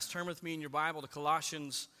turn with me in your Bible to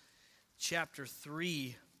Colossians chapter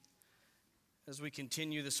 3 as we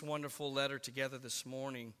continue this wonderful letter together this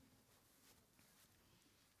morning.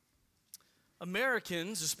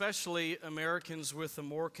 Americans, especially Americans with a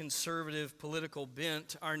more conservative political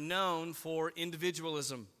bent, are known for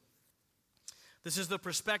individualism. This is the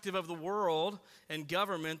perspective of the world and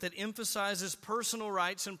government that emphasizes personal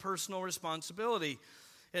rights and personal responsibility.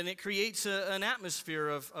 And it creates an atmosphere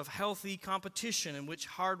of healthy competition in which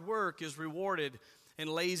hard work is rewarded and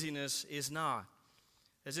laziness is not.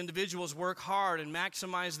 As individuals work hard and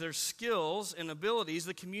maximize their skills and abilities,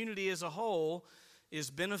 the community as a whole is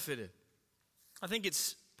benefited. I think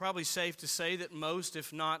it's probably safe to say that most,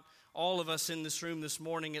 if not all of us in this room this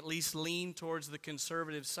morning, at least lean towards the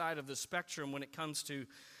conservative side of the spectrum when it comes to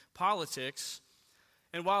politics.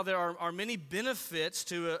 And while there are many benefits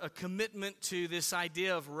to a commitment to this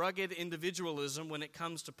idea of rugged individualism when it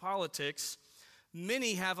comes to politics,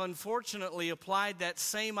 many have unfortunately applied that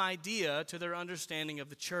same idea to their understanding of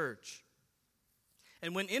the church.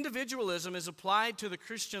 And when individualism is applied to the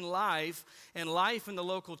Christian life and life in the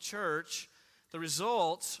local church, the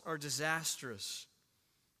results are disastrous.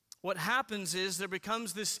 What happens is there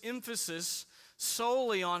becomes this emphasis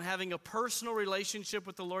solely on having a personal relationship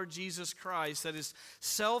with the Lord Jesus Christ that is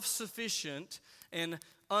self-sufficient and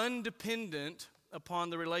undependent upon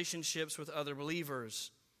the relationships with other believers.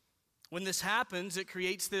 When this happens, it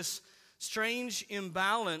creates this strange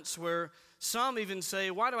imbalance where some even say,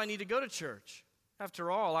 why do I need to go to church? After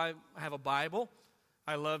all, I have a Bible.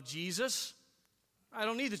 I love Jesus. I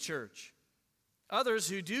don't need the church. Others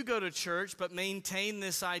who do go to church but maintain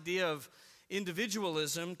this idea of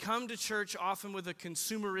individualism come to church often with a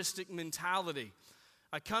consumeristic mentality.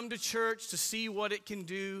 I come to church to see what it can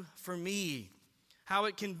do for me, how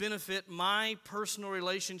it can benefit my personal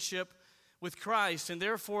relationship with Christ, and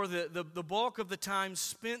therefore the bulk of the time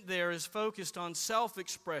spent there is focused on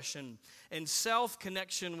self-expression and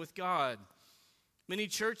self-connection with God. Many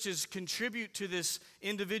churches contribute to this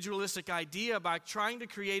individualistic idea by trying to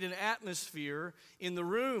create an atmosphere in the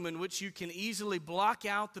room in which you can easily block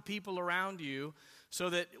out the people around you so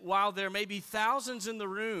that while there may be thousands in the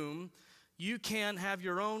room, you can have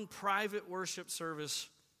your own private worship service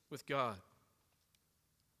with God.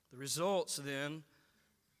 The results then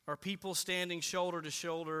are people standing shoulder to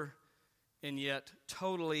shoulder and yet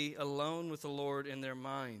totally alone with the Lord in their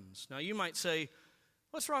minds. Now you might say,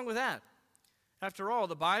 what's wrong with that? After all,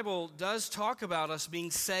 the Bible does talk about us being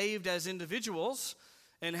saved as individuals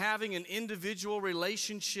and having an individual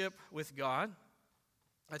relationship with God.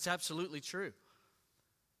 That's absolutely true.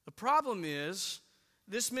 The problem is,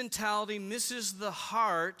 this mentality misses the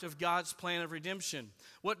heart of God's plan of redemption.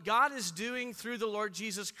 What God is doing through the Lord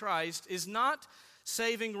Jesus Christ is not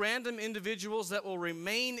saving random individuals that will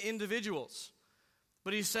remain individuals,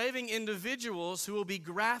 but He's saving individuals who will be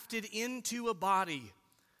grafted into a body,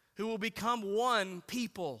 who will become one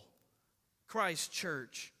people, Christ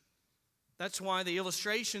Church. That's why the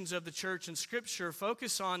illustrations of the church in Scripture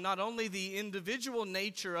focus on not only the individual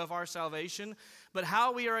nature of our salvation, but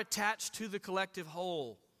how we are attached to the collective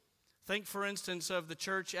whole. Think, for instance, of the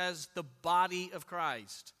church as the body of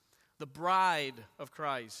Christ, the bride of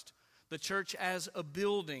Christ, the church as a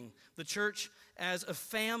building, the church as a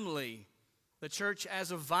family, the church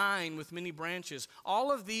as a vine with many branches.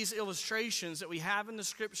 All of these illustrations that we have in the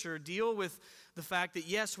Scripture deal with the fact that,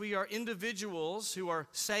 yes, we are individuals who are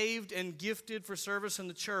saved and gifted for service in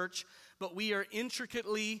the church, but we are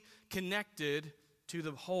intricately connected to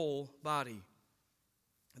the whole body.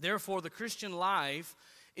 Therefore, the Christian life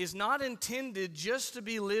is not intended just to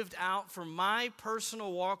be lived out for my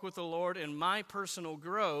personal walk with the Lord and my personal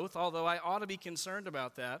growth, although I ought to be concerned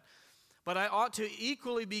about that. But I ought to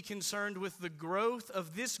equally be concerned with the growth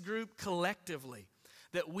of this group collectively,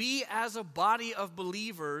 that we as a body of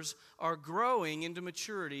believers are growing into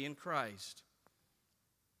maturity in Christ.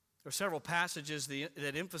 There are several passages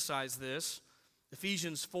that emphasize this.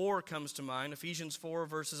 Ephesians 4 comes to mind, Ephesians 4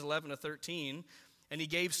 verses 11 to 13. And He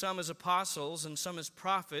gave some as apostles, and some as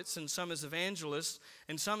prophets, and some as evangelists,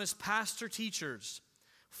 and some as pastor teachers,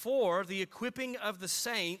 for the equipping of the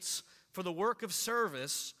saints for the work of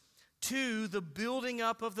service, to the building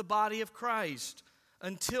up of the body of Christ,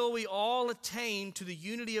 until we all attain to the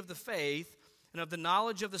unity of the faith and of the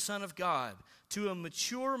knowledge of the Son of God, to a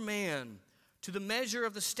mature man, to the measure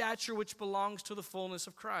of the stature which belongs to the fullness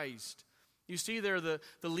of Christ. You see there, the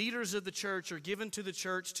leaders of the church are given to the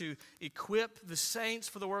church to equip the saints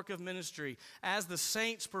for the work of ministry. As the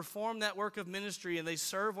saints perform that work of ministry and they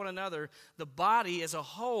serve one another, the body as a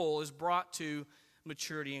whole is brought to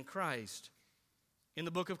maturity in Christ. In the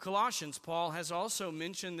book of Colossians, Paul has also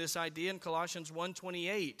mentioned this idea in Colossians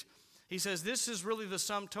 1:28. He says this is really the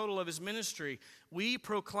sum total of his ministry. We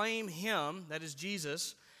proclaim him, that is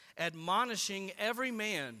Jesus, admonishing every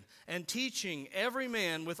man and teaching every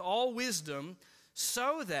man with all wisdom,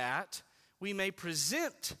 so that we may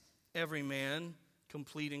present every man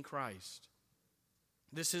complete in Christ.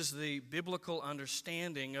 This is the biblical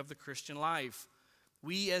understanding of the Christian life.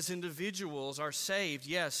 We as individuals are saved,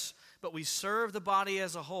 yes, but we serve the body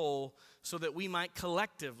as a whole so that we might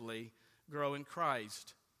collectively grow in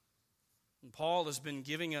Christ. And Paul has been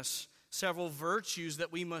giving us several virtues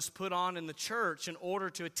that we must put on in the church in order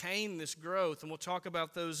to attain this growth. And we'll talk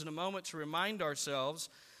about those in a moment to remind ourselves.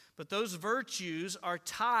 But those virtues are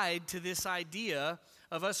tied to this idea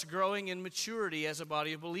of us growing in maturity as a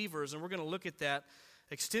body of believers. And we're going to look at that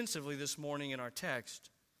extensively this morning in our text.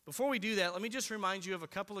 Before we do that, let me just remind you of a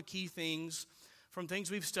couple of key things from things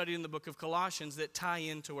we've studied in the book of Colossians that tie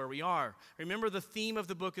into where we are. Remember, the theme of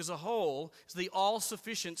the book as a whole is the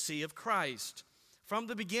all-sufficiency of Christ. From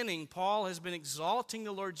the beginning, Paul has been exalting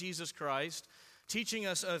the Lord Jesus Christ, teaching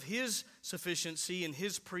us of his sufficiency and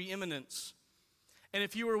his preeminence. And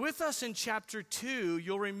if you were with us in chapter 2,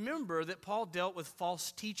 you'll remember that Paul dealt with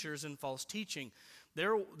false teachers and false teaching.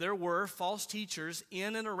 There were false teachers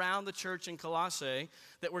in and around the church in Colossae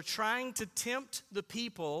that were trying to tempt the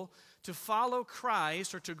people to follow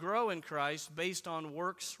Christ or to grow in Christ based on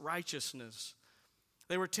works righteousness.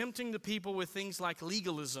 They were tempting the people with things like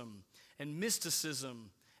legalism and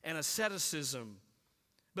mysticism and asceticism.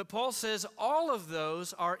 But Paul says all of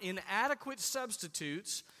those are inadequate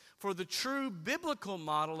substitutes for the true biblical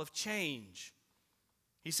model of change.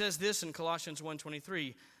 He says this in Colossians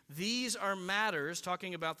 1:23, these are matters,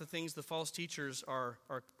 talking about the things the false teachers are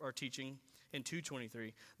teaching in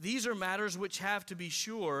 2:23. These are matters which have, to be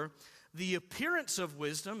sure, the appearance of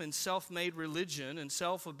wisdom and self-made religion and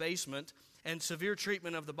self-abasement and severe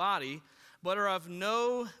treatment of the body, but are of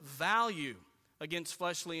no value against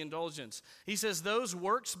fleshly indulgence. He says those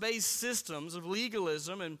works-based systems of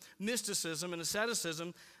legalism and mysticism and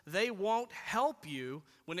asceticism, they won't help you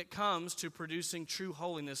when it comes to producing true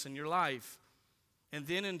holiness in your life. And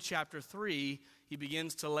then in chapter 3, he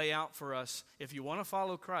begins to lay out for us, if you want to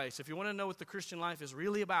follow Christ, if you want to know what the Christian life is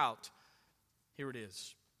really about, here it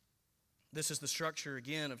is. This is the structure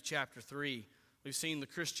again of chapter 3. We've seen the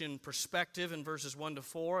Christian perspective in verses 1 to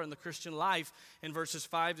 4 and the Christian life in verses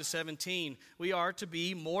 5 to 17. We are to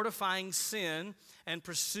be mortifying sin and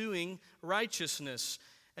pursuing righteousness.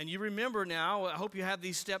 And you remember now, I hope you have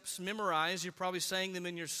these steps memorized. You're probably saying them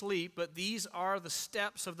in your sleep, but these are the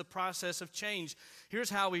steps of the process of change. Here's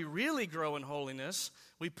how we really grow in holiness.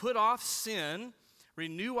 We put off sin,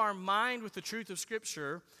 renew our mind with the truth of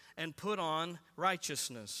Scripture, and put on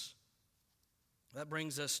righteousness. That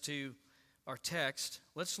brings us to our text.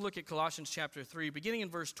 Let's look at Colossians chapter 3, beginning in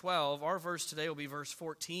verse 12. Our verse today will be verse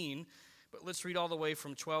 14, but let's read all the way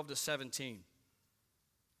from 12 to 17.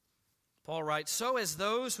 Paul writes, so as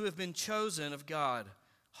those who have been chosen of God,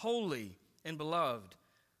 holy and beloved,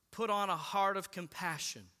 put on a heart of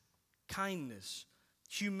compassion, kindness,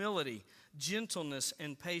 humility, gentleness,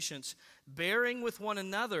 and patience, bearing with one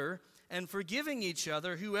another and forgiving each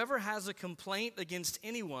other, whoever has a complaint against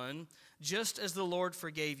anyone, just as the Lord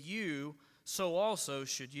forgave you, so also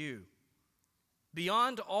should you.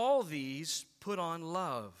 Beyond all these, put on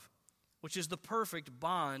love, which is the perfect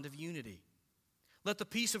bond of unity. Let the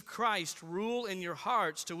peace of Christ rule in your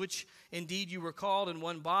hearts, to which indeed you were called in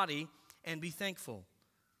one body, and be thankful.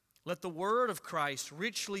 Let the word of Christ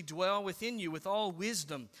richly dwell within you with all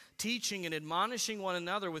wisdom, teaching and admonishing one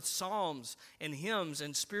another with psalms and hymns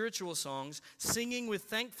and spiritual songs, singing with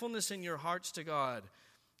thankfulness in your hearts to God.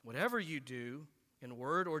 Whatever you do, in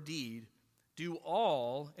word or deed, do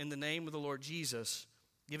all in the name of the Lord Jesus,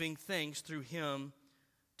 giving thanks through him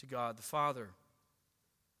to God the Father.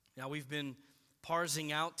 Now we've been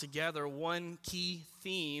parsing out together one key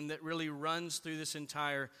theme that really runs through this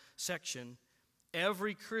entire section.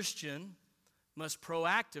 Every Christian must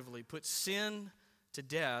proactively put sin to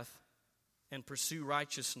death and pursue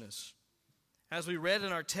righteousness. As we read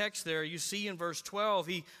in our text there, you see in verse 12,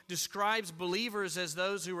 he describes believers as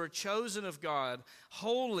those who are chosen of God,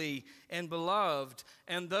 holy and beloved.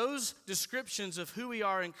 And those descriptions of who we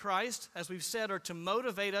are in Christ, as we've said, are to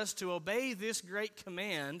motivate us to obey this great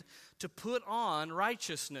command to put on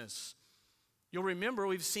righteousness. You'll remember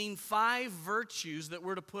we've seen 5 virtues that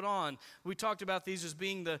we're to put on. We talked about these as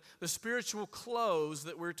being the spiritual clothes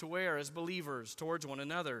that we're to wear as believers towards one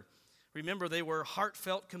another. Remember, they were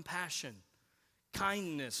heartfelt compassion,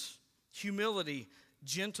 kindness, humility,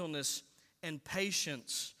 gentleness, and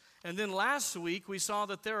patience. And then last week we saw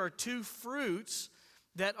that there are 2 fruits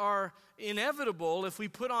that are inevitable. If we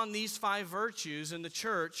put on these 5 virtues in the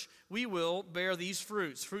church, we will bear these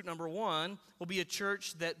fruits. Fruit number 1 will be a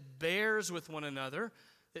church that bears with one another,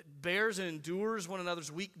 that bears and endures one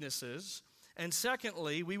another's weaknesses. And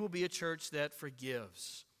secondly, we will be a church that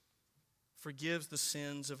forgives the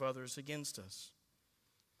sins of others against us.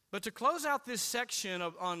 But to close out this section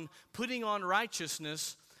on putting on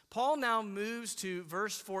righteousness, Paul now moves to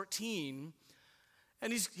verse 14,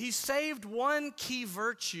 and he's saved one key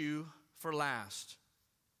virtue for last.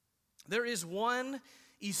 There is one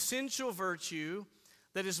essential virtue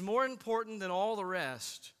that is more important than all the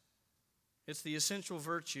rest. It's the essential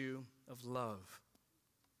virtue of love.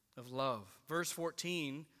 Of love. Verse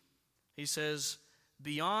 14, he says,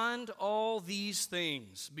 beyond all these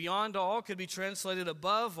things. Beyond all could be translated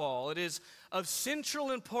above all. It is of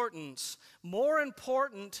central importance, more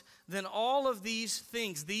important than all of these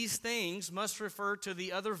things. These things must refer to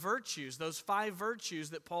the other virtues, those 5 virtues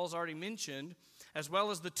that Paul's already mentioned, as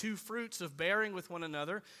well as the 2 fruits of bearing with one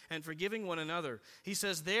another and forgiving one another. He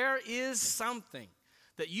says there is something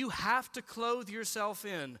that you have to clothe yourself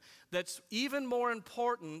in that's even more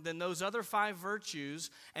important than those other 5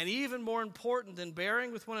 virtues, and even more important than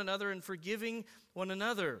bearing with one another and forgiving one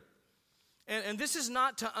another. And this is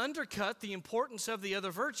not to undercut the importance of the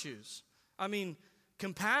other virtues. I mean,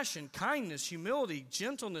 compassion, kindness, humility,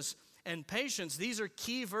 gentleness, and patience, these are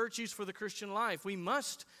key virtues for the Christian life. We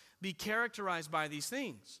must be characterized by these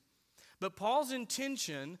things. But Paul's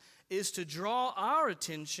intention is to draw our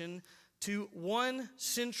attention to one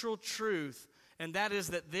central truth, and that is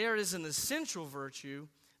that there is an essential virtue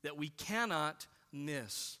that we cannot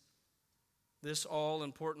miss. This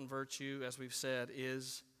all-important virtue, as we've said,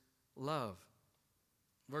 is love.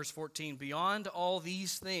 Verse 14, beyond all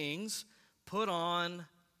these things, put on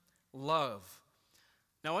love.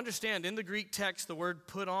 Now understand, in the Greek text, the word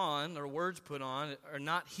put on, or words put on, are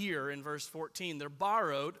not here in verse 14. They're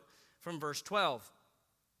borrowed from verse 12.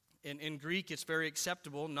 In Greek, it's very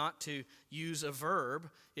acceptable not to use a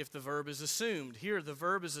verb if the verb is assumed. Here, the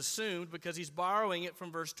verb is assumed because he's borrowing it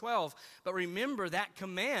from verse 12. But remember, that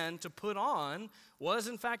command to put on was,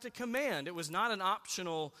 in fact, a command. It was not an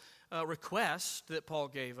optional request that Paul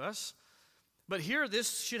gave us. But here,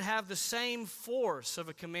 this should have the same force of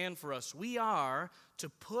a command for us. We are to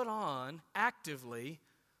put on actively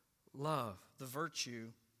love, the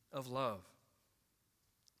virtue of love.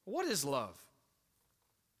 What is love?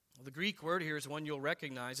 The Greek word here is one you'll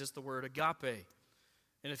recognize. It's the word agape.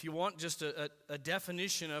 And if you want just a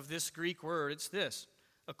definition of this Greek word, it's this: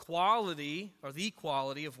 a quality, or the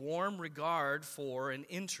quality of warm regard for and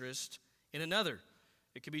interest in another.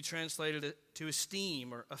 It could be translated to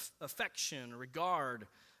esteem or affection, or regard,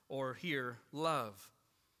 or here, love.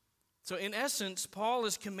 So in essence, Paul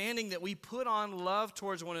is commanding that we put on love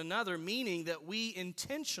towards one another, meaning that we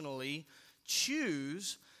intentionally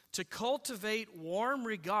choose to cultivate warm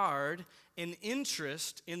regard and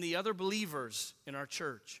interest in the other believers in our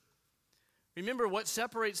church. Remember, what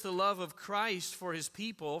separates the love of Christ for his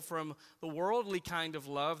people from the worldly kind of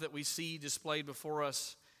love that we see displayed before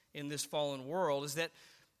us in this fallen world is that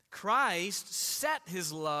Christ set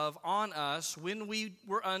his love on us when we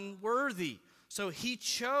were unworthy. So he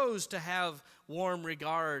chose to have warm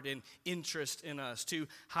regard and interest in us, to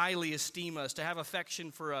highly esteem us, to have affection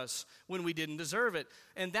for us when we didn't deserve it.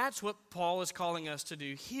 And that's what Paul is calling us to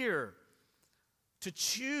do here, to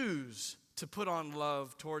choose to put on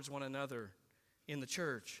love towards one another in the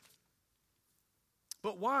church.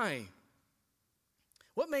 But why?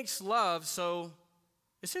 What makes love so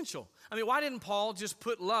essential? I mean, why didn't Paul just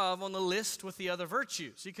put love on the list with the other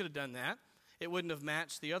virtues? He could have done that. It wouldn't have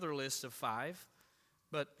matched the other list of 5,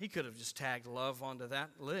 but he could have just tagged love onto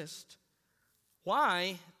that list.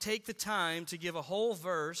 Why take the time to give a whole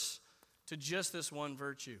verse to just this one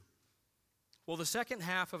virtue? Well, the second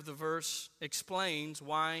half of the verse explains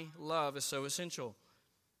why love is so essential.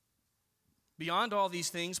 Beyond all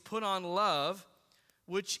these things, put on love,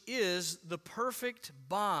 which is the perfect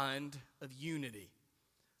bond of unity.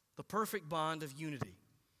 The perfect bond of unity.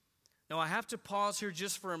 Now, I have to pause here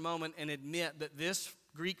just for a moment and admit that this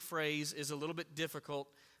Greek phrase is a little bit difficult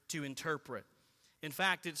to interpret. In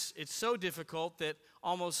fact, it's so difficult that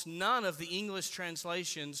almost none of the English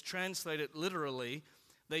translations translate it literally.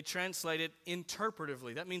 They translate it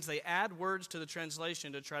interpretively. That means they add words to the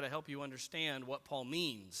translation to try to help you understand what Paul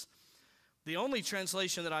means. The only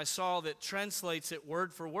translation that I saw that translates it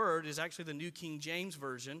word for word is actually the New King James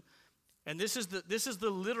Version. And this is the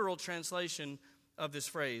literal translation of this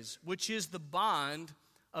phrase, which is the bond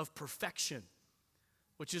of perfection.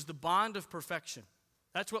 Which is the bond of perfection.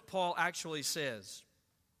 That's what Paul actually says.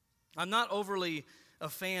 I'm not overly a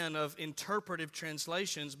fan of interpretive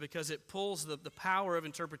translations because it pulls the power of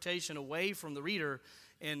interpretation away from the reader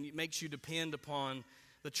and makes you depend upon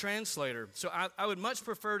the translator. So I would much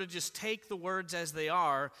prefer to just take the words as they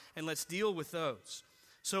are and let's deal with those.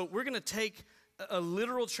 So we're going to take a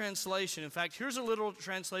literal translation. In fact, here's a literal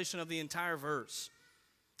translation of the entire verse.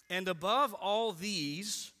 And above all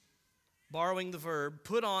these, borrowing the verb,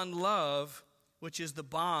 put on love, which is the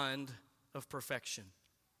bond of perfection.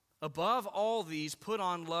 Above all these, put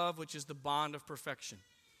on love, which is the bond of perfection.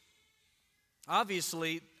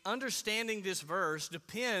 Obviously, understanding this verse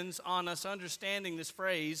depends on us understanding this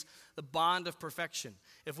phrase, the bond of perfection.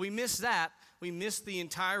 If we miss that, we miss the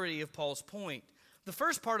entirety of Paul's point. The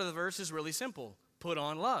first part of the verse is really simple. Put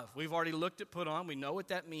on love. We've already looked at put on. We know what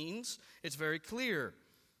that means. It's very clear.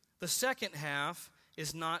 The second half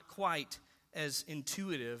is not quite as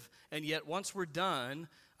intuitive, and yet once we're done,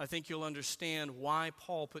 I think you'll understand why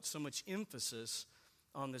Paul put so much emphasis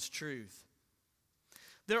on this truth.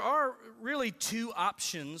 There are really two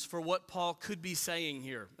options for what Paul could be saying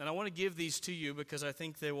here, and I want to give these to you because I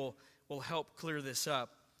think they will help clear this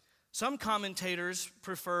up. Some commentators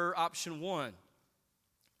prefer option one.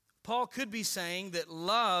 Paul could be saying that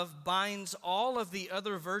love binds all of the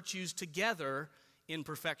other virtues together in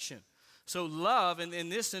perfection. So love, and in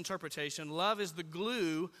this interpretation, love is the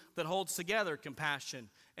glue that holds together compassion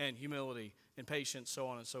and humility and patience, so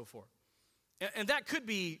on and so forth. And that could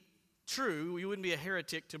be true. You wouldn't be a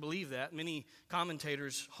heretic to believe that. Many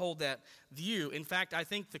commentators hold that view. In fact, I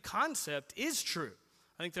think the concept is true.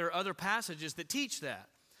 I think there are other passages that teach that.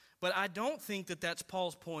 But I don't think that that's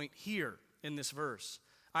Paul's point here in this verse.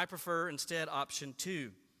 I prefer instead option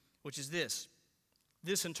two, which is this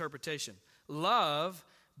interpretation. Love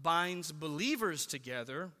binds believers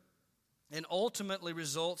together and ultimately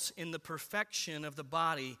results in the perfection of the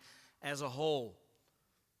body as a whole.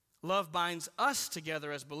 Love binds us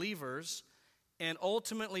together as believers and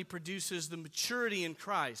ultimately produces the maturity in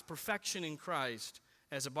Christ, perfection in Christ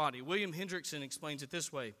as a body. William Hendrickson explains it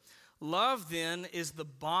this way. Love then is the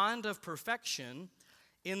bond of perfection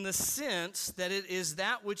in the sense that it is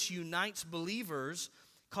that which unites believers,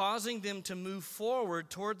 causing them to move forward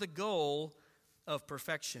toward the goal of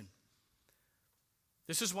perfection.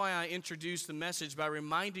 This is why I introduced the message by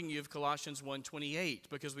reminding you of Colossians 1:28,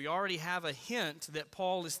 because we already have a hint that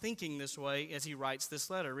Paul is thinking this way as he writes this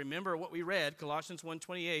letter. Remember what we read, Colossians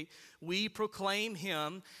 1:28, we proclaim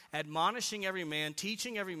him, admonishing every man,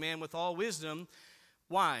 teaching every man with all wisdom.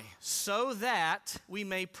 Why? So that we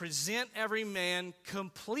may present every man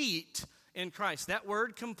complete in Christ. That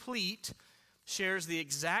word complete shares the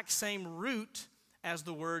exact same root as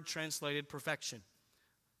the word translated perfection.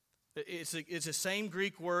 It's the same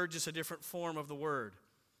Greek word, just a different form of the word.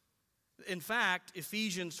 In fact,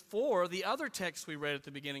 Ephesians 4, the other text we read at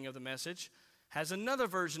the beginning of the message, has another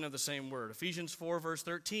version of the same word. Ephesians 4, verse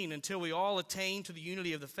 13, until we all attain to the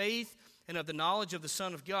unity of the faith and of the knowledge of the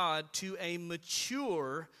Son of God, to a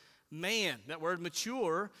mature man. That word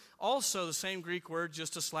mature, also the same Greek word,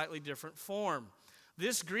 just a slightly different form.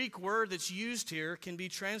 This Greek word that's used here can be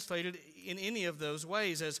translated in any of those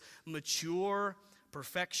ways as mature,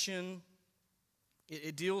 perfection.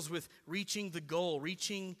 It deals with reaching the goal,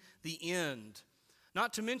 reaching the end.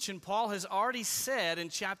 Not to mention, Paul has already said in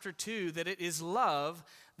chapter 2 that it is love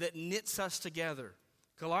that knits us together.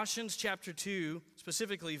 Colossians chapter 2,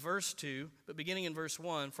 specifically verse 2, but beginning in verse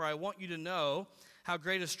 1, for I want you to know how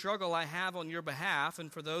great a struggle I have on your behalf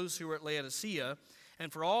and for those who are at Laodicea,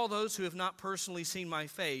 and for all those who have not personally seen my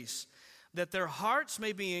face, that their hearts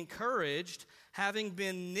may be encouraged, having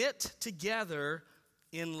been knit together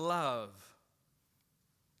in love.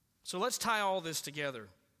 So let's tie all this together.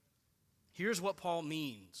 Here's what Paul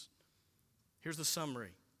means. Here's the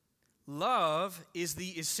summary. Love is the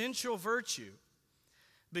essential virtue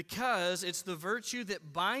because it's the virtue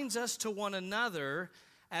that binds us to one another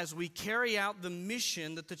as we carry out the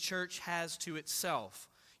mission that the church has to itself.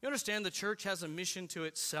 You understand the church has a mission to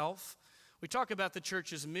itself? We talk about the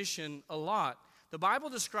church's mission a lot. The Bible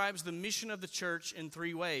describes the mission of the church in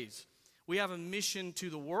three ways. We have a mission to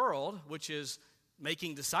the world, which is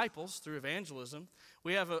making disciples through evangelism.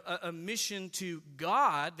 We have a mission to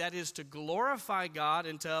God, that is to glorify God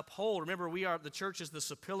and to uphold. Remember, the church is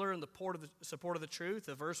the pillar and the support of the truth,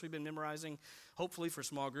 a verse we've been memorizing, hopefully for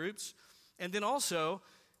small groups. And then also,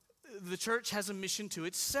 the church has a mission to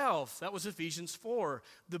itself. That was Ephesians 4,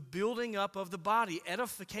 the building up of the body,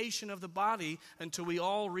 edification of the body until we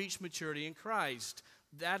all reach maturity in Christ.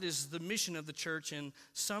 That is the mission of the church in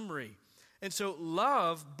summary. And so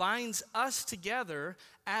love binds us together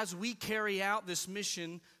as we carry out this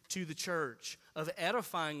mission to the church of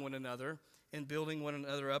edifying one another and building one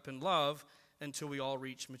another up in love until we all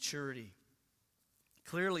reach maturity.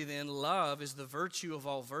 Clearly then, love is the virtue of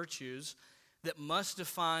all virtues that must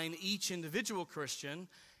define each individual Christian,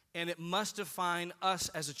 and it must define us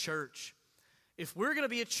as a church. If we're going to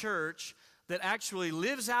be a church that actually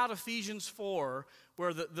lives out Ephesians 4,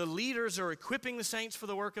 where the leaders are equipping the saints for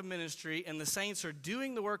the work of ministry, and the saints are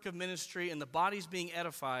doing the work of ministry, and the body's being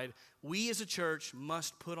edified, we as a church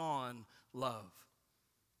must put on love.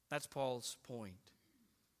 That's Paul's point.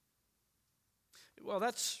 Well,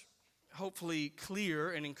 that's hopefully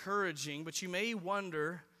clear and encouraging, but you may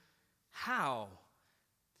wonder, how?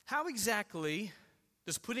 How exactly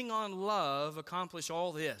does putting on love accomplish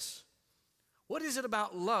all this? What is it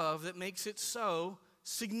about love that makes it so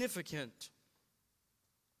significant?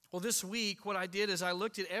 Well, this week, what I did is I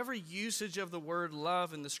looked at every usage of the word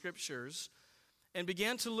love in the Scriptures and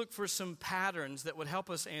began to look for some patterns that would help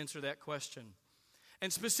us answer that question.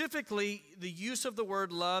 And specifically, the use of the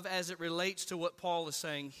word love as it relates to what Paul is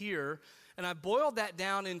saying here. And I boiled that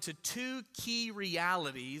down into two key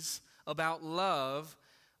realities about love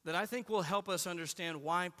that I think will help us understand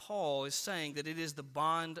why Paul is saying that it is the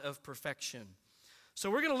bond of perfection. So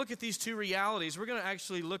we're going to look at these two realities. We're going to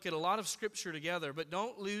actually look at a lot of Scripture together, but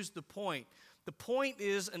don't lose the point. The point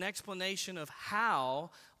is an explanation of how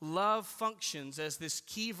love functions as this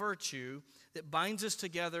key virtue that binds us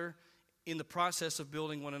together in the process of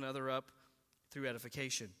building one another up through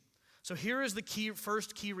edification. So here is the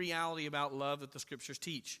first key reality about love that the Scriptures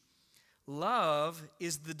teach. Love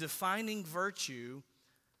is the defining virtue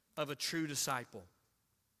of a true disciple.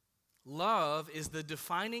 Love is the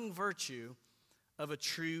defining virtue of a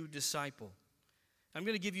true disciple. I'm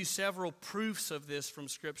going to give you several proofs of this from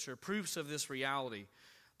Scripture, proofs of this reality.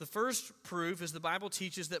 The first proof is the Bible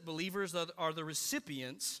teaches that believers are the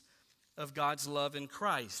recipients of God's love in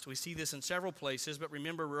Christ. We see this in several places, but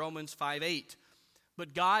remember Romans 5:8.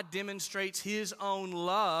 But God demonstrates His own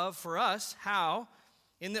love for us. How?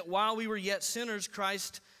 In that while we were yet sinners,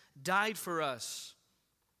 Christ died for us.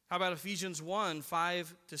 How about Ephesians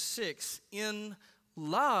 1:5-6? In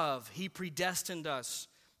love, He predestined us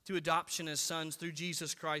to adoption as sons through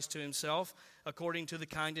Jesus Christ to Himself, according to the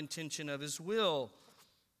kind intention of His will.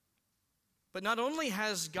 But not only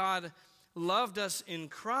has God loved us in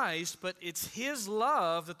Christ, but it's His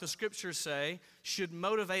love that the Scriptures say should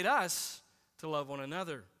motivate us to love one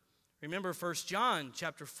another. Remember 1 John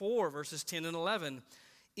chapter 4, verses 10 and 11.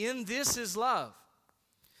 In this is love,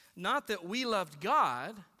 not that we loved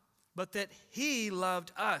God, but that He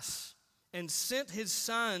loved us and sent His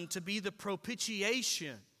Son to be the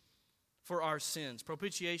propitiation for our sins.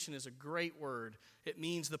 Propitiation is a great word. It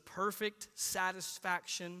means the perfect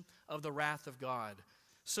satisfaction of the wrath of God.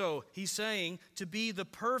 So he's saying to be the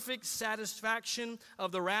perfect satisfaction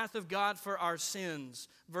of the wrath of God for our sins.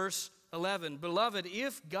 Verse 11, Beloved,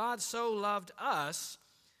 if God so loved us,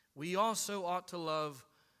 we also ought to love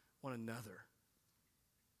one another.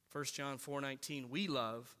 1 John 4:19, we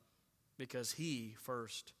love because He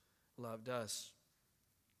first loved us.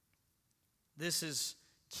 This is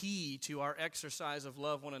key to our exercise of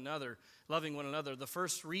loving one another. The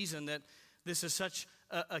first reason that this is such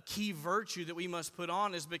a key virtue that we must put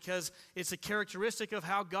on is because it's a characteristic of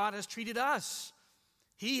how God has treated us.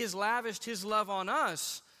 He has lavished His love on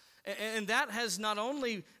us, and that has not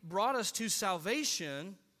only brought us to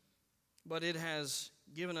salvation, but it has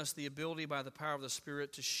given us the ability by the power of the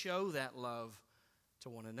Spirit to show that love to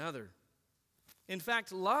one another. In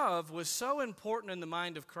fact, love was so important in the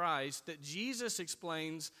mind of Christ that Jesus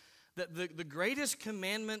explains that the greatest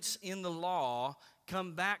commandments in the law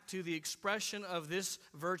come back to the expression of this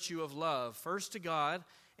virtue of love, first to God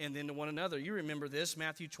and then to one another. You remember this,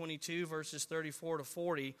 Matthew 22, verses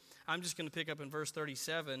 34-40. I'm just going to pick up in verse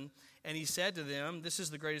 37. And He said to them, this is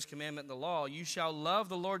the greatest commandment in the law, you shall love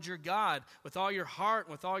the Lord your God with all your heart,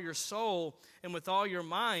 with all your soul, and with all your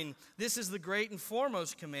mind. This is the great and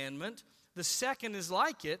foremost commandment. The second is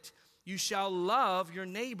like it, you shall love your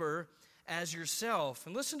neighbor as yourself.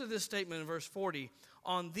 And listen to this statement in verse 40.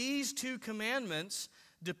 On these two commandments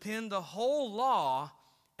depend the whole law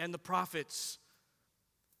and the prophets.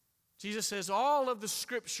 Jesus says all of the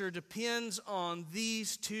Scripture depends on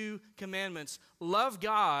these two commandments. Love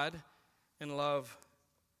God and love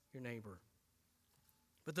your neighbor.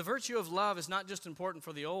 But the virtue of love is not just important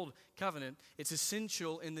for the old covenant, it's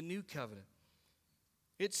essential in the new covenant.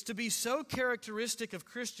 It's to be so characteristic of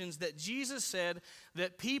Christians that Jesus said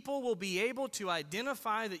that people will be able to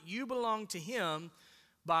identify that you belong to Him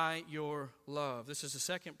by your love. This is the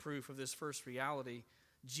second proof of this first reality.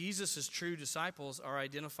 Jesus' true disciples are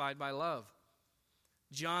identified by love.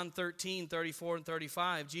 John 13, 34 and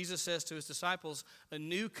 35, Jesus says to his disciples, "A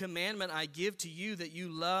new commandment I give to you, that you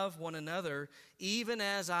love one another, even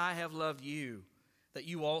as I have loved you, that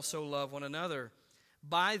you also love one another.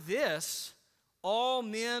 By this, all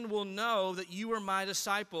men will know that you are my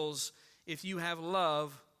disciples, if you have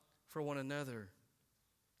love for one another."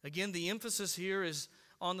 Again, the emphasis here is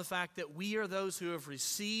on the fact that we are those who have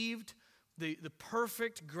received the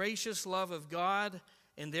perfect, gracious love of God,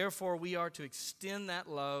 and therefore we are to extend that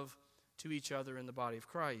love to each other in the body of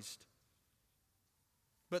Christ.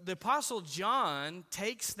 But the Apostle John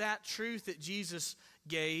takes that truth that Jesus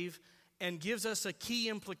gave and gives us a key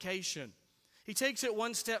implication. He takes it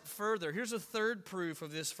one step further. Here's a third proof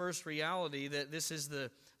of this first reality, that this is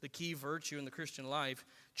the key virtue in the Christian life.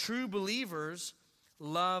 True believers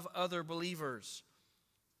love other believers.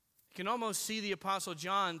 You can almost see the Apostle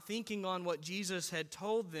John thinking on what Jesus had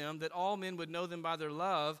told them, that all men would know them by their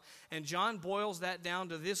love, and John boils that down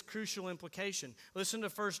to this crucial implication. Listen to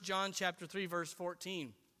 1 John chapter 3, verse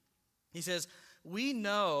 14. He says, "We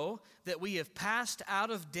know that we have passed out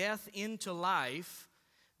of death into life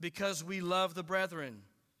because we love the brethren.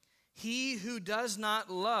 He who does not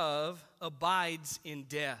love abides in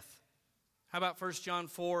death." How about 1 John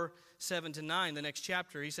 4, 7 to 9, the next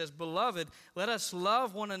chapter? He says, "Beloved, let us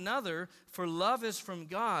love one another, for love is from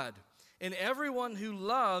God. And everyone who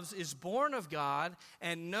loves is born of God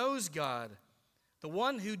and knows God. The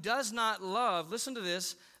one who does not love," listen to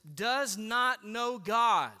this, "does not know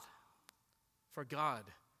God, for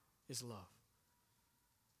God is love."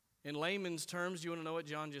 In layman's terms, you want to know what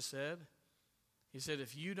John just said? He said,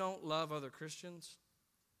 if you don't love other Christians,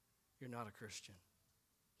 you're not a Christian.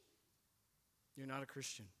 You're not a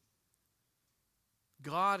Christian.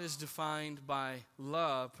 God is defined by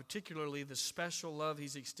love, particularly the special love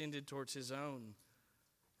he's extended towards his own.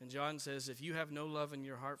 And John says, if you have no love in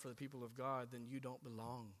your heart for the people of God, then you don't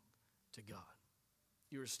belong to God.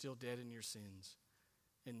 You are still dead in your sins,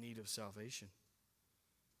 in need of salvation.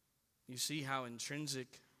 You see how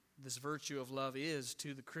intrinsic this virtue of love is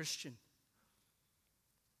to the Christian.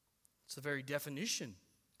 It's the very definition.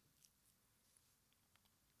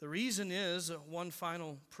 The reason is, one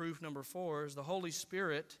final proof, number 4, is the Holy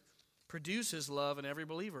Spirit produces love in every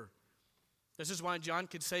believer. This is why John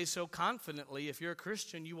could say so confidently, if you're a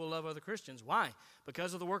Christian, you will love other Christians. Why?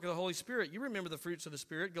 Because of the work of the Holy Spirit. You remember the fruits of the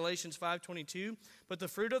Spirit, Galatians 5:22. But the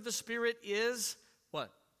fruit of the Spirit is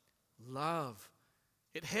what? Love.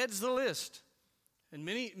 It heads the list. And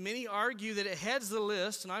many argue that it heads the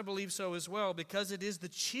list, and I believe so as well, because it is the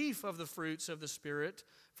chief of the fruits of the Spirit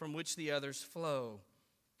from which the others flow.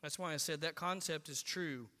 That's why I said that concept is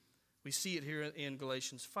true. We see it here in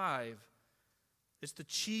Galatians 5. It's the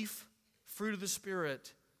chief fruit of the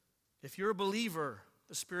Spirit. If you're a believer,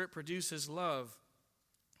 the Spirit produces love.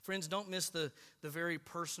 Friends, don't miss the very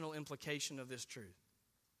personal implication of this truth.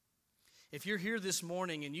 If you're here this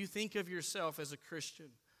morning and you think of yourself as a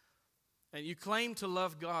Christian, and you claim to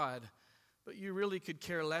love God, but you really could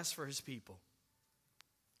care less for his people.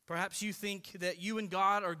 Perhaps you think that you and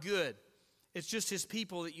God are good. It's just his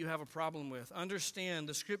people that you have a problem with. Understand,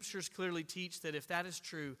 the scriptures clearly teach that if that is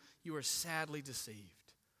true, you are sadly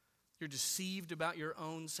deceived. You're deceived about your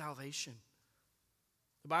own salvation.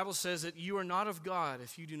 The Bible says that you are not of God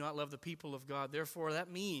if you do not love the people of God. Therefore, that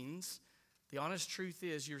means the honest truth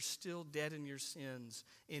is you're still dead in your sins,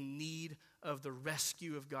 in need of the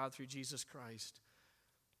rescue of God through Jesus Christ.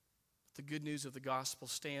 The good news of the gospel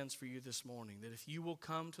stands for you this morning, that if you will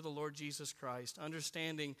come to the Lord Jesus Christ,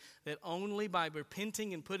 understanding that only by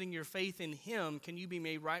repenting and putting your faith in him can you be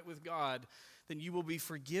made right with God, then you will be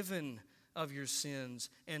forgiven of your sins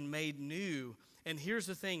and made new. And here's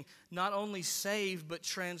the thing, not only saved, but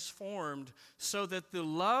transformed, so that the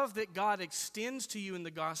love that God extends to you in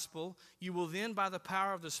the gospel, you will then, by the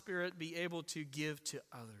power of the Spirit, be able to give to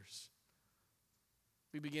others.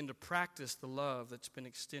 We begin to practice the love that's been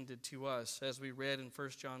extended to us. As we read in 1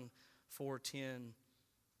 John 4:10,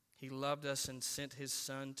 he loved us and sent his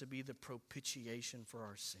Son to be the propitiation for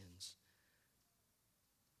our sins.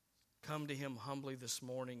 Come to him humbly this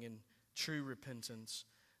morning in true repentance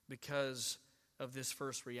because of this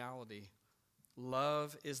first reality.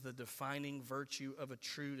 Love is the defining virtue of a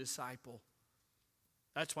true disciple.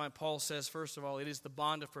 That's why Paul says, first of all, it is the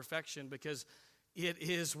bond of perfection, because it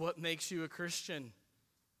is what makes you a Christian.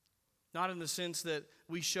 Not in the sense that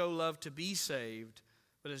we show love to be saved,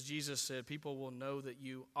 but as Jesus said, people will know that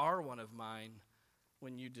you are one of mine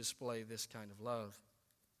when you display this kind of love.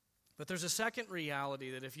 But there's a second reality,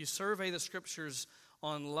 that if you survey the scriptures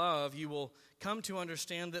on love, you will come to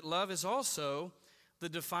understand that love is also the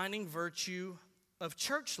defining virtue of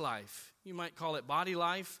church life. You might call it body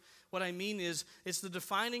life. What I mean is it's the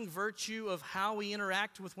defining virtue of how we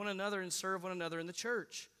interact with one another and serve one another in the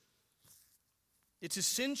church. It's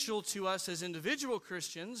essential to us as individual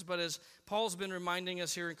Christians, but as Paul's been reminding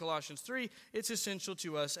us here in Colossians 3, it's essential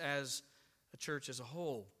to us as a church as a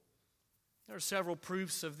whole. There are several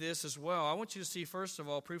proofs of this as well. I want you to see, first of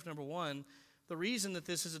all, proof number one, the reason that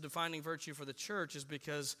this is a defining virtue for the church is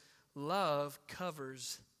because love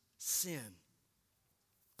covers sin.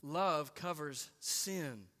 Love covers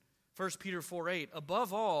sin. 1 Peter 4:8,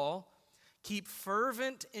 above all, keep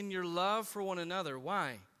fervent in your love for one another.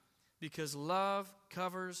 Why? Because love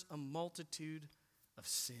covers a multitude of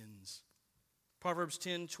sins. Proverbs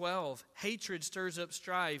 10:12, hatred stirs up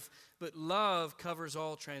strife, but love covers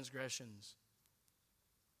all transgressions.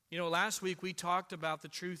 You know, last week we talked about the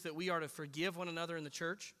truth that we are to forgive one another in the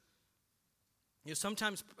church. You know,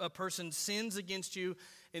 sometimes a person sins against you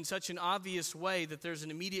in such an obvious way that there's an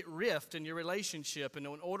immediate rift in your relationship. And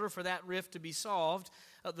in order for that rift to be solved,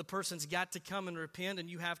 the person's got to come and repent, and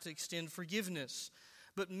you have to extend forgiveness.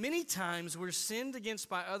 But many times we're sinned against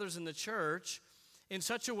by others in the church in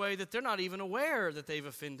such a way that they're not even aware that they've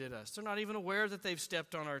offended us. They're not even aware that they've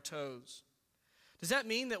stepped on our toes. Does that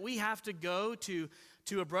mean that we have to go to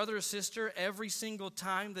a brother or sister every single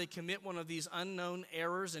time they commit one of these unknown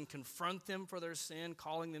errors and confront them for their sin,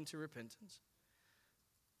 calling them to repentance?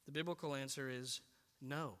 The biblical answer is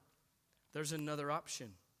no. There's another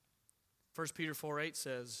option. 1 Peter 4:8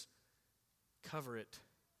 says, cover it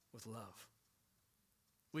with love.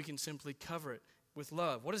 We can simply cover it with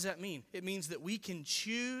love. What does that mean? It means that we can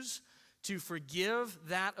choose to forgive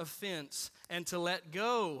that offense and to let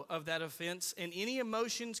go of that offense and any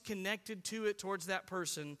emotions connected to it towards that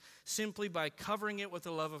person simply by covering it with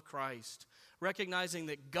the love of Christ. Recognizing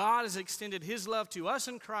that God has extended his love to us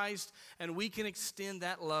in Christ, and we can extend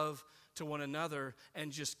that love to one another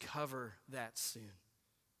and just cover that sin.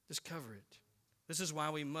 Just cover it. This is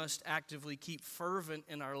why we must actively keep fervent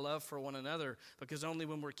in our love for one another, because only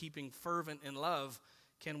when we're keeping fervent in love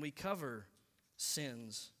can we cover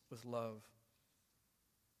sins with love.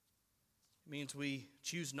 It means we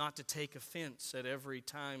choose not to take offense at every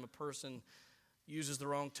time a person uses the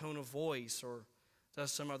wrong tone of voice or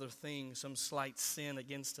does some other thing, some slight sin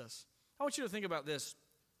against us. I want you to think about this.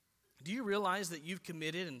 Do you realize that you've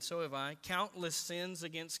committed, and so have I, countless sins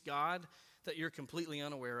against God that you're completely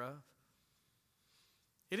unaware of?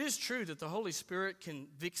 It is true that the Holy Spirit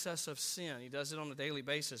convicts us of sin. He does it on a daily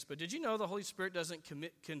basis. But did you know the Holy Spirit doesn't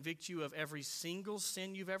convict you of every single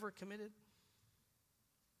sin you've ever committed?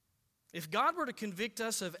 If God were to convict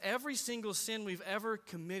us of every single sin we've ever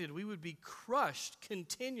committed, we would be crushed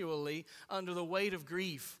continually under the weight of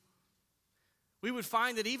grief. We would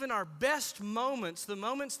find that even our best moments, the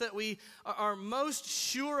moments that we are most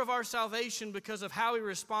sure of our salvation because of how we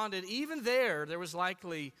responded, even there was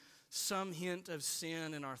likely some hint of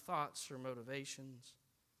sin in our thoughts or motivations.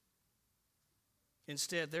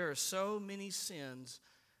 Instead, there are so many sins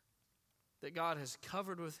that God has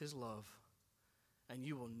covered with his love, and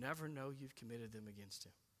you will never know you've committed them against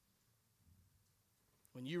him.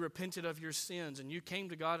 When you repented of your sins and you came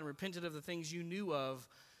to God and repented of the things you knew of,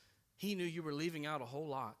 he knew you were leaving out a whole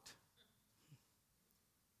lot.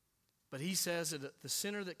 But he says that the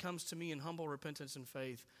sinner that comes to me in humble repentance and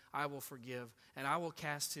faith, I will forgive, and I will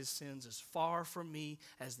cast his sins as far from me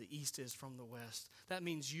as the east is from the west. That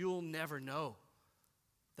means you'll never know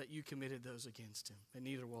that you committed those against him, and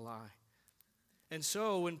neither will I. And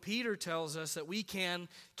so when Peter tells us that we can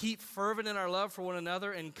keep fervent in our love for one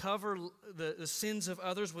another and cover the sins of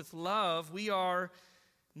others with love, we are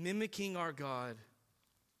mimicking our God.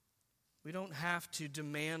 We don't have to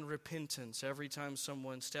demand repentance every time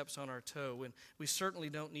someone steps on our toe. And we certainly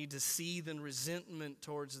don't need to seethe in resentment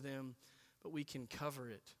towards them, but we can cover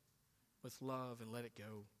it with love and let it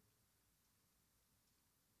go.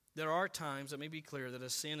 There are times, let me be clear, that a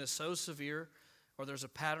sin is so severe or there's a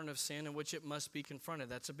pattern of sin in which it must be confronted.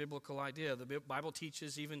 That's a biblical idea. The Bible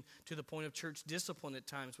teaches even to the point of church discipline at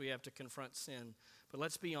times we have to confront sin. But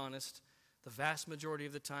let's be honest, the vast majority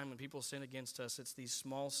of the time when people sin against us, it's these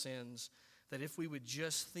small sins that if we would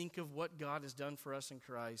just think of what God has done for us in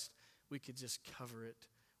Christ, we could just cover it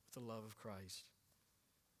with the love of Christ.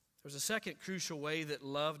 There's a second crucial way that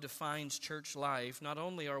love defines church life. Not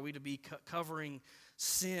only are we to be covering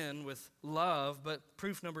sin with love, but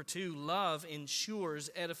proof number 2, love ensures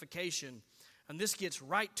edification. And this gets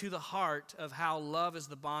right to the heart of how love is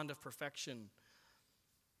the bond of perfection.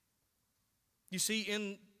 You see,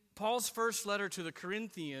 in Paul's first letter to the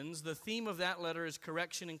Corinthians, the theme of that letter is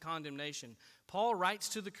correction and condemnation. Paul writes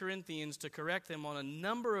to the Corinthians to correct them on a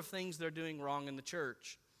number of things they're doing wrong in the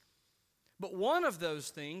church. But one of those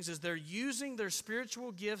things is they're using their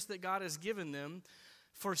spiritual gifts that God has given them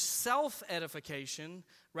for self-edification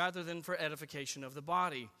rather than for edification of the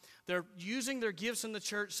body. They're using their gifts in the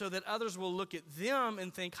church so that others will look at them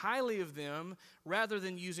and think highly of them rather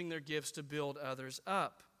than using their gifts to build others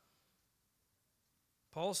up.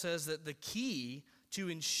 Paul says that the key to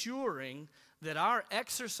ensuring that our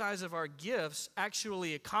exercise of our gifts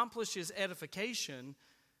actually accomplishes edification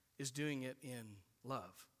is doing it in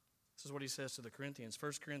love. This is what he says to the Corinthians.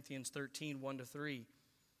 1 Corinthians 13, 1-3.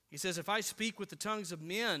 He says, if I speak with the tongues of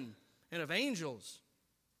men and of angels,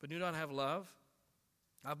 but do not have love,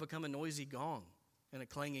 I've become a noisy gong and a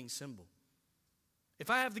clanging cymbal. If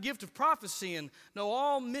I have the gift of prophecy and know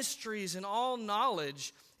all mysteries and all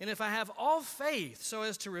knowledge, and if I have all faith so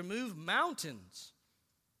as to remove mountains,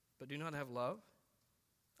 but do not have love,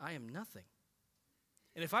 I am nothing.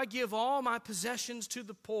 And if I give all my possessions to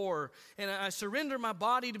the poor, and I surrender my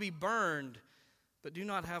body to be burned, but do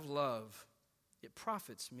not have love, it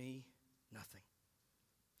profits me nothing.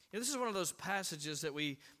 This is one of those passages that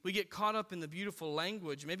we get caught up in the beautiful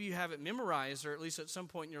language. Maybe you have it memorized, or at least at some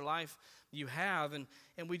point in your life you have, and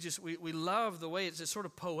we love the way it's sort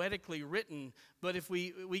of poetically written. But if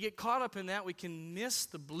we get caught up in that, we can miss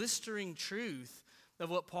the blistering truth of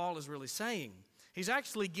what Paul is really saying. He's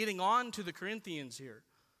actually getting on to the Corinthians here.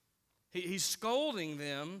 He's scolding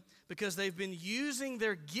them because they've been using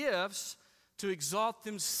their gifts to exalt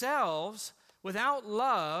themselves without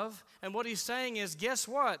love. And what he's saying is, guess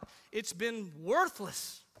what? It's been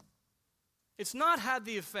worthless. It's not had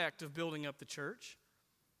the effect of building up the church.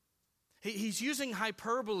 He's using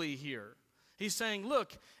hyperbole here. He's saying,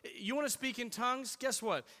 look, you want to speak in tongues? Guess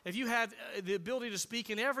what? If you had the ability to speak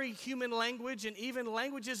in every human language and even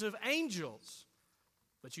languages of angels,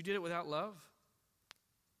 but you did it without love,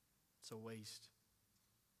 it's a waste.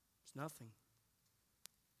 It's nothing.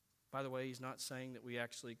 By the way, he's not saying that we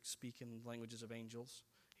actually speak in languages of angels.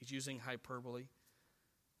 He's using hyperbole.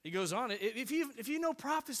 He goes on, if you know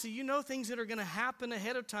prophecy, you know things that are going to happen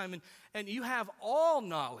ahead of time, and you have all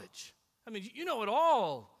knowledge. I mean, you know it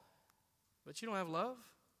all, but you don't have love.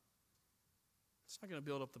 It's not going to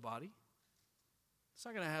build up the body. It's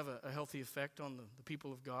not going to have a healthy effect on the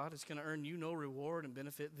people of God. It's going to earn you no reward and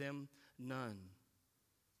benefit them none.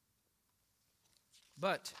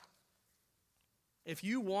 But if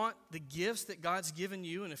you want the gifts that God's given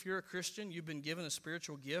you, and if you're a Christian, you've been given a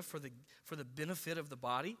spiritual gift for the benefit of the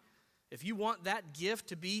body. If you want that gift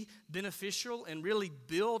to be beneficial and really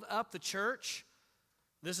build up the church,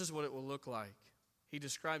 this is what it will look like. He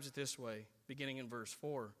describes it this way, beginning in verse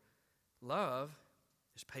 4. Love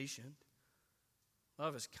is patient.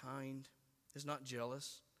 Love is kind, is not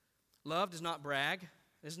jealous. Love does not brag,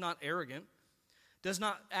 is not arrogant, does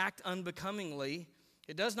not act unbecomingly.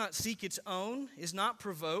 It does not seek its own, is not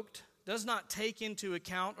provoked, does not take into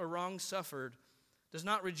account a wrong suffered, does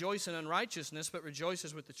not rejoice in unrighteousness, but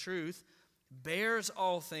rejoices with the truth, bears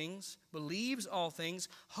all things, believes all things,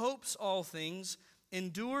 hopes all things,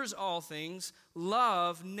 endures all things.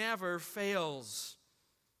 Love never fails.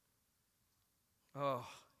 Oh,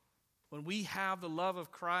 when we have the love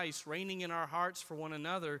of Christ reigning in our hearts for one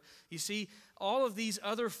another, you see, all of these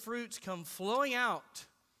other fruits come flowing out.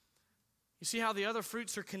 You see how the other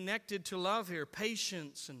fruits are connected to love here.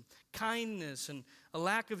 Patience and kindness and a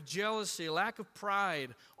lack of jealousy, a lack of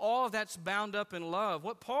pride. All of that's bound up in love.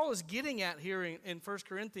 What Paul is getting at here in 1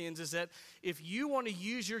 Corinthians is that if you want to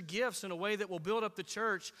use your gifts in a way that will build up the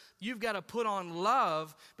church, you've got to put on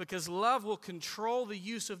love, because love will control the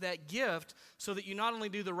use of that gift so that you not only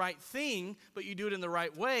do the right thing, but you do it in the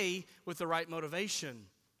right way with the right motivation.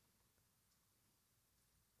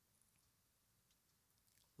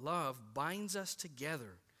 Love binds us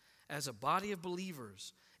together as a body of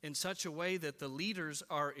believers in such a way that the leaders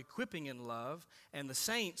are equipping in love and the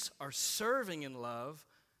saints are serving in love,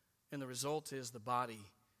 and the result is the body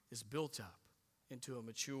is built up into a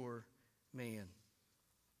mature man.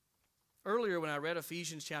 Earlier when I read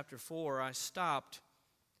Ephesians chapter 4, I stopped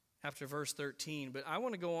after verse 13, but I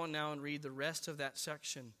want to go on now and read the rest of that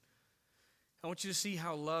section. I want you to see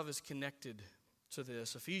how love is connected to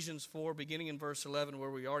this. Ephesians 4, beginning in verse 11, where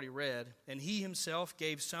we already read, and he himself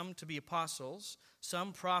gave some to be apostles,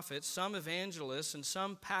 some prophets, some evangelists, and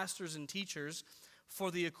some pastors and teachers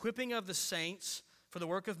for the equipping of the saints, for the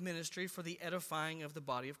work of ministry, for the edifying of the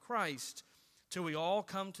body of Christ, till we all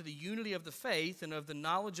come to the unity of the faith and of the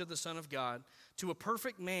knowledge of the Son of God, to a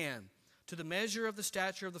perfect man, to the measure of the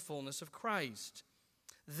stature of the fullness of Christ,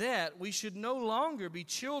 that we should no longer be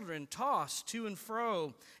children tossed to and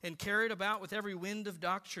fro and carried about with every wind of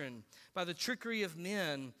doctrine by the trickery of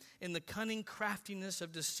men in the cunning craftiness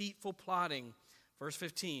of deceitful plotting. Verse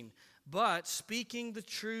 15, but speaking the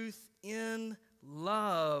truth in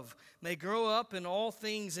love may grow up in all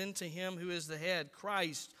things into him who is the head,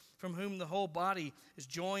 Christ, from whom the whole body is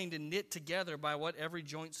joined and knit together by what every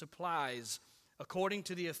joint supplies, according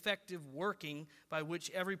to the effective working by which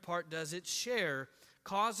every part does its share,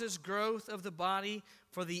 causes growth of the body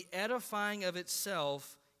for the edifying of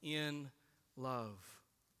itself in love.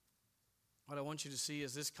 What I want you to see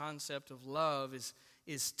is this concept of love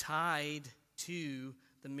is tied to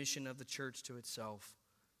the mission of the church to itself.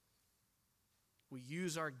 We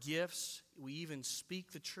use our gifts, we even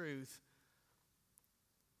speak the truth,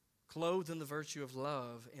 clothed in the virtue of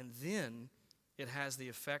love, and then it has the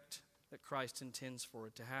effect that Christ intends for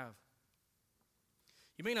it to have.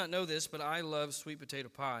 You may not know this, but I love sweet potato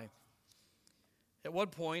pie. At one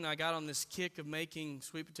point, I got on this kick of making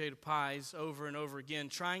sweet potato pies over and over again,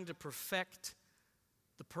 trying to perfect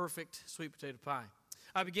the perfect sweet potato pie.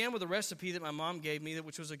 I began with a recipe that my mom gave me,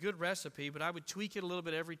 which was a good recipe, but I would tweak it a little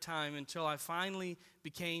bit every time until I finally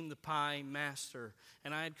became the pie master,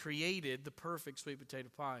 and I had created the perfect sweet potato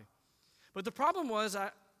pie. But the problem was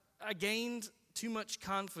I gained too much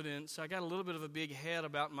confidence. I got a little bit of a big head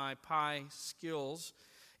about my pie skills,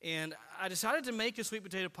 and I decided to make a sweet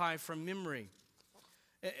potato pie from memory.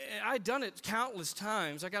 I'd done it countless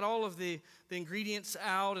times. I got all of the ingredients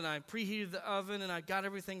out, and I preheated the oven, and I got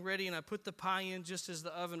everything ready, and I put the pie in just as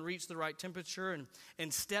the oven reached the right temperature,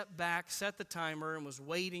 and stepped back, set the timer, and was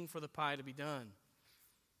waiting for the pie to be done.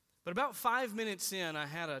 But about 5 minutes in, I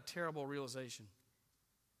had a terrible realization.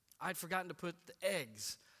 I'd forgotten to put the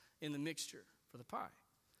eggs in the mixture for the pie.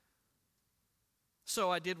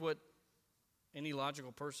 So I did what any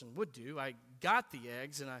logical person would do. I got the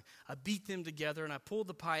eggs and I beat them together, and I pulled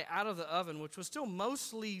the pie out of the oven, which was still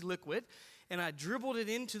mostly liquid, and I dribbled it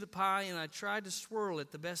into the pie, and I tried to swirl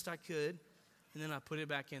it the best I could, and then I put it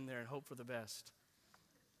back in there and hoped for the best.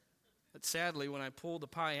 But sadly, when I pulled the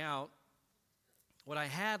pie out, what I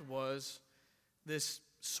had was this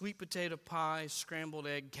sweet potato pie scrambled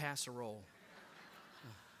egg casserole.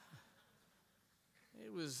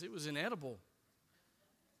 It was inedible.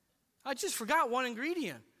 I just forgot one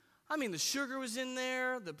ingredient. I mean, the sugar was in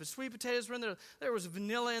there, the sweet potatoes were in there, there was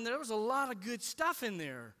vanilla in there, there was a lot of good stuff in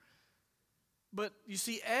there. But you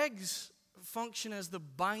see, eggs function as the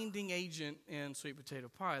binding agent in sweet potato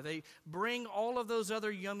pie. They bring all of those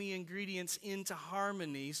other yummy ingredients into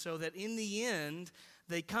harmony so that in the end,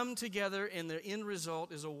 they come together and the end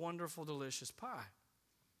result is a wonderful, delicious pie.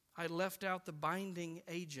 I left out the binding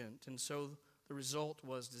agent, and so the result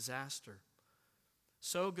was disaster.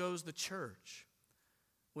 So goes the church.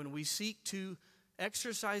 When we seek to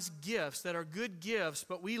exercise gifts that are good gifts,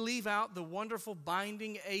 but we leave out the wonderful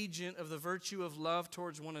binding agent of the virtue of love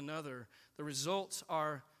towards one another, the results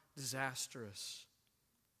are disastrous.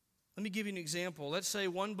 Let me give you an example. Let's say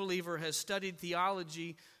one believer has studied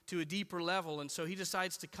theology to a deeper level, and so he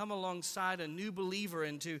decides to come alongside a new believer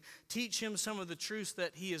and to teach him some of the truths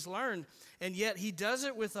that he has learned, and yet he does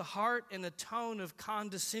it with a heart and a tone of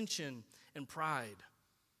condescension and pride.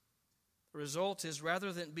 The result is,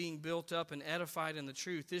 rather than being built up and edified in the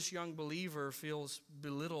truth, this young believer feels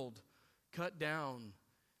belittled, cut down,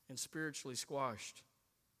 and spiritually squashed.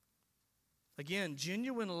 Again,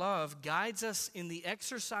 genuine love guides us in the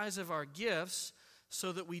exercise of our gifts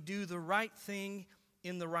so that we do the right thing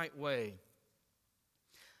in the right way.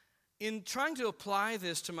 In trying to apply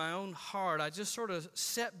this to my own heart, I just sort of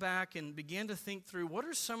sat back and began to think through what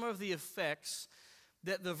are some of the effects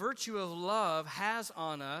that the virtue of love has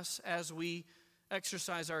on us as we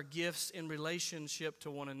exercise our gifts in relationship to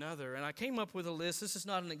one another. And I came up with a list. This is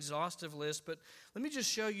not an exhaustive list, but let me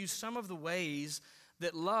just show you some of the ways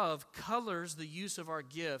that love colors the use of our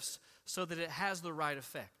gifts so that it has the right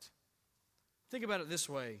effect. Think about it this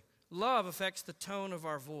way. Love affects the tone of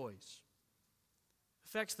our voice,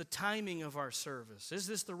 affects the timing of our service. Is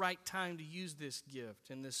this the right time to use this gift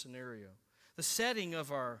in this scenario? The setting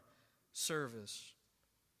of our service,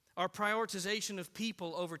 our prioritization of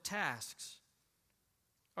people over tasks,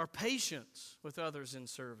 our patience with others in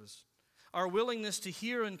service, our willingness to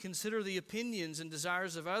hear and consider the opinions and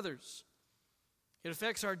desires of others. It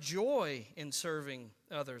affects our joy in serving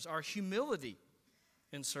others, our humility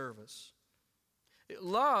in service.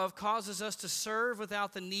 Love causes us to serve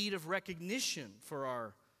without the need of recognition for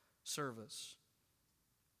our service.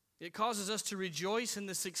 It causes us to rejoice in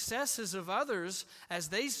the successes of others as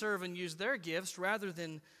they serve and use their gifts rather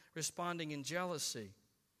than responding in jealousy.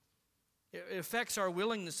 It affects our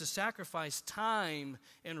willingness to sacrifice time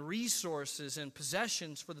and resources and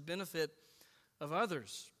possessions for the benefit of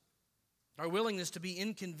others. Our willingness to be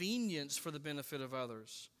inconvenienced for the benefit of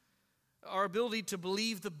others. our ability to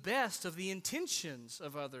believe the best of the intentions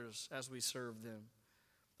of others as we serve them,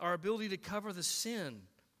 our ability to cover the sin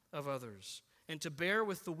of others and to bear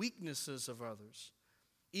with the weaknesses of others,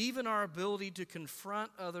 even our ability to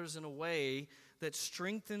confront others in a way that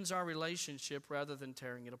strengthens our relationship rather than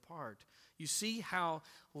tearing it apart. You see how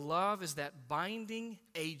love is that binding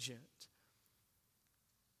agent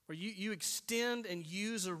where you extend and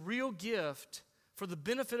use a real gift for the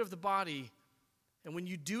benefit of the body, and when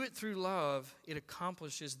you do it through love, it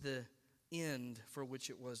accomplishes the end for which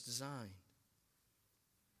it was designed.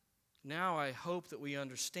 Now I hope that we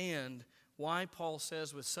understand why Paul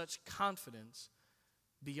says with such confidence,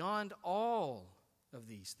 beyond all of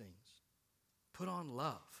these things, put on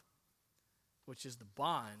love, which is the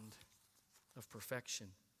bond of perfection.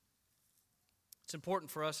 It's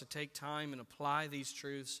important for us to take time and apply these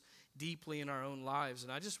truths deeply in our own lives.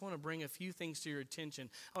 And I just want to bring a few things to your attention.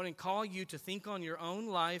 I want to call you to think on your own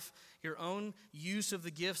life, your own use of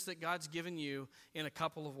the gifts that God's given you in a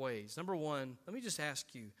couple of ways. Number one, let me just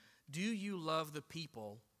ask you, do you love the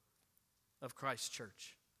people of Christ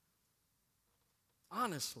Church?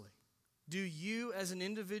 Honestly, do you as an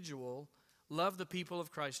individual love the people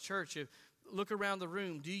of Christ Church? Look around the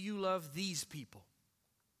room. Do you love these people?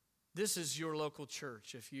 This is your local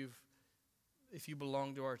church. If you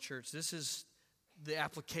belong to our church, this is the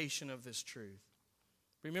application of this truth.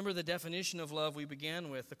 Remember the definition of love we began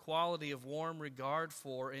with, the quality of warm regard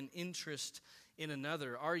for and interest in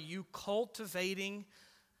another. Are you cultivating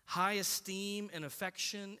high esteem and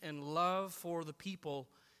affection and love for the people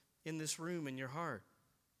in this room in your heart?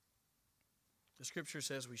 The Scripture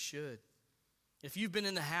says we should. If you've been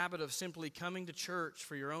in the habit of simply coming to church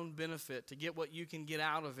for your own benefit, to get what you can get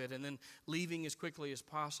out of it, and then leaving as quickly as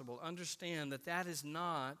possible, understand that that is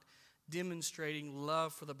not demonstrating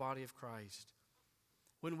love for the body of Christ.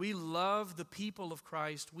 When we love the people of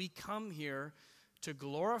Christ, we come here to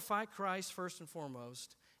glorify Christ first and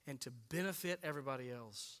foremost and to benefit everybody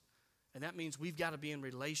else. And that means we've got to be in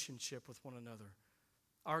relationship with one another.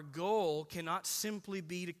 Our goal cannot simply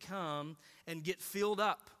be to come and get filled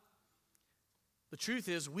up. The truth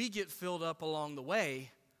is, we get filled up along the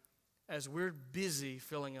way as we're busy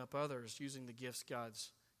filling up others using the gifts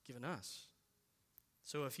God's given us.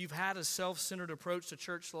 So if you've had a self-centered approach to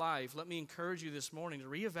church life, let me encourage you this morning to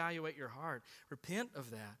reevaluate your heart. Repent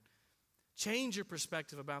of that. Change your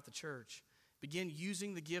perspective about the church. Begin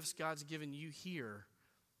using the gifts God's given you here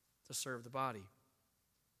to serve the body.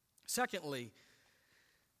 Secondly,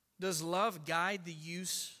 does love guide the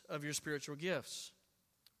use of your spiritual gifts?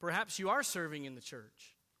 Perhaps you are serving in the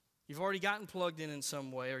church. You've already gotten plugged in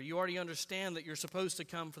some way, or you already understand that you're supposed to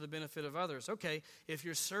come for the benefit of others. Okay, if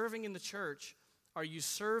you're serving in the church, are you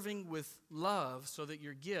serving with love so that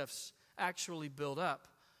your gifts actually build up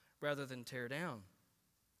rather than tear down?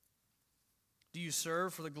 Do you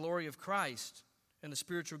serve for the glory of Christ and the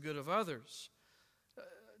spiritual good of others?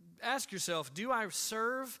 Ask yourself, do I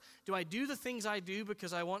serve? Do I do the things I do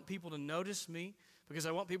because I want people to notice me, because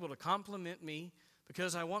I want people to compliment me,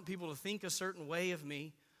 because I want people to think a certain way of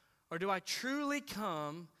me? Or do I truly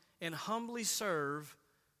come and humbly serve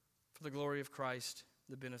for the glory of Christ,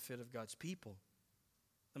 the benefit of God's people?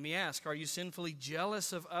 Let me ask, are you sinfully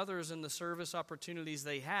jealous of others in the service opportunities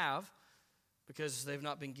they have because they've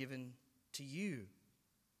not been given to you?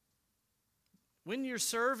 When you're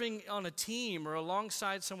serving on a team or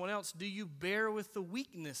alongside someone else, do you bear with the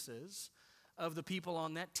weaknesses of the people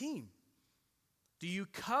on that team? Do you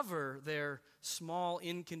cover their small,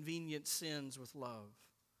 inconvenient sins with love?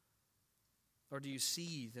 Or do you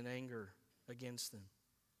seethe in anger against them?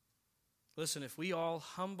 Listen, if we all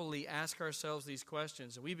humbly ask ourselves these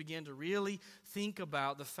questions and we begin to really think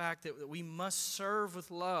about the fact that we must serve with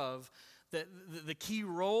love, that the key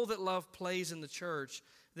role that love plays in the church,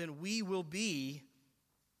 then we will be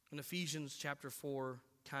an Ephesians chapter 4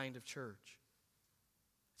 kind of church.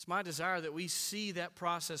 It's my desire that we see that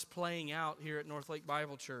process playing out here at North Lake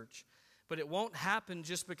Bible Church. But it won't happen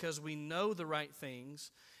just because we know the right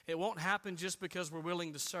things. It won't happen just because we're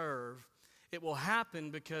willing to serve. It will happen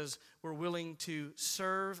because we're willing to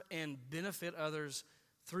serve and benefit others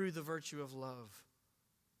through the virtue of love.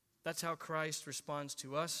 That's how Christ responds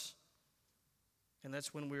to us. And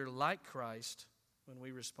that's when we're like Christ, when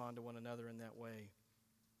we respond to one another in that way.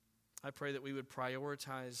 I pray that we would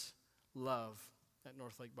prioritize love at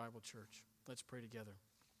North Lake Bible Church. Let's pray together.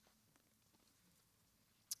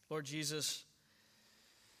 Lord Jesus,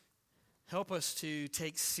 help us to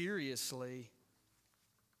take seriously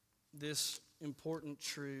this important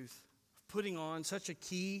truth of putting on such a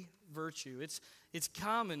key virtue. It's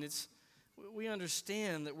common. we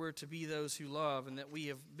understand that we're to be those who love and that we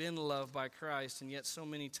have been loved by Christ, and yet so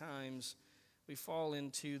many times we fall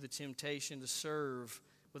into the temptation to serve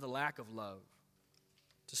with a lack of love,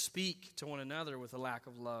 to speak to one another with a lack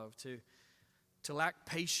of love, to lack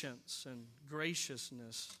patience and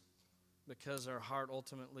graciousness because our heart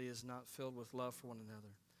ultimately is not filled with love for one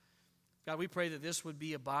another. God, we pray that this would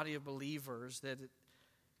be a body of believers that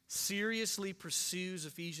seriously pursues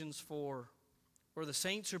Ephesians 4, where the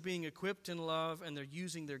saints are being equipped in love and they're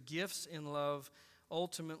using their gifts in love,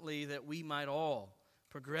 ultimately that we might all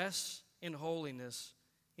progress in holiness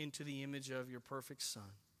into the image of your perfect Son.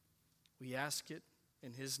 We ask it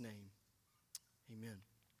in his name. Amen.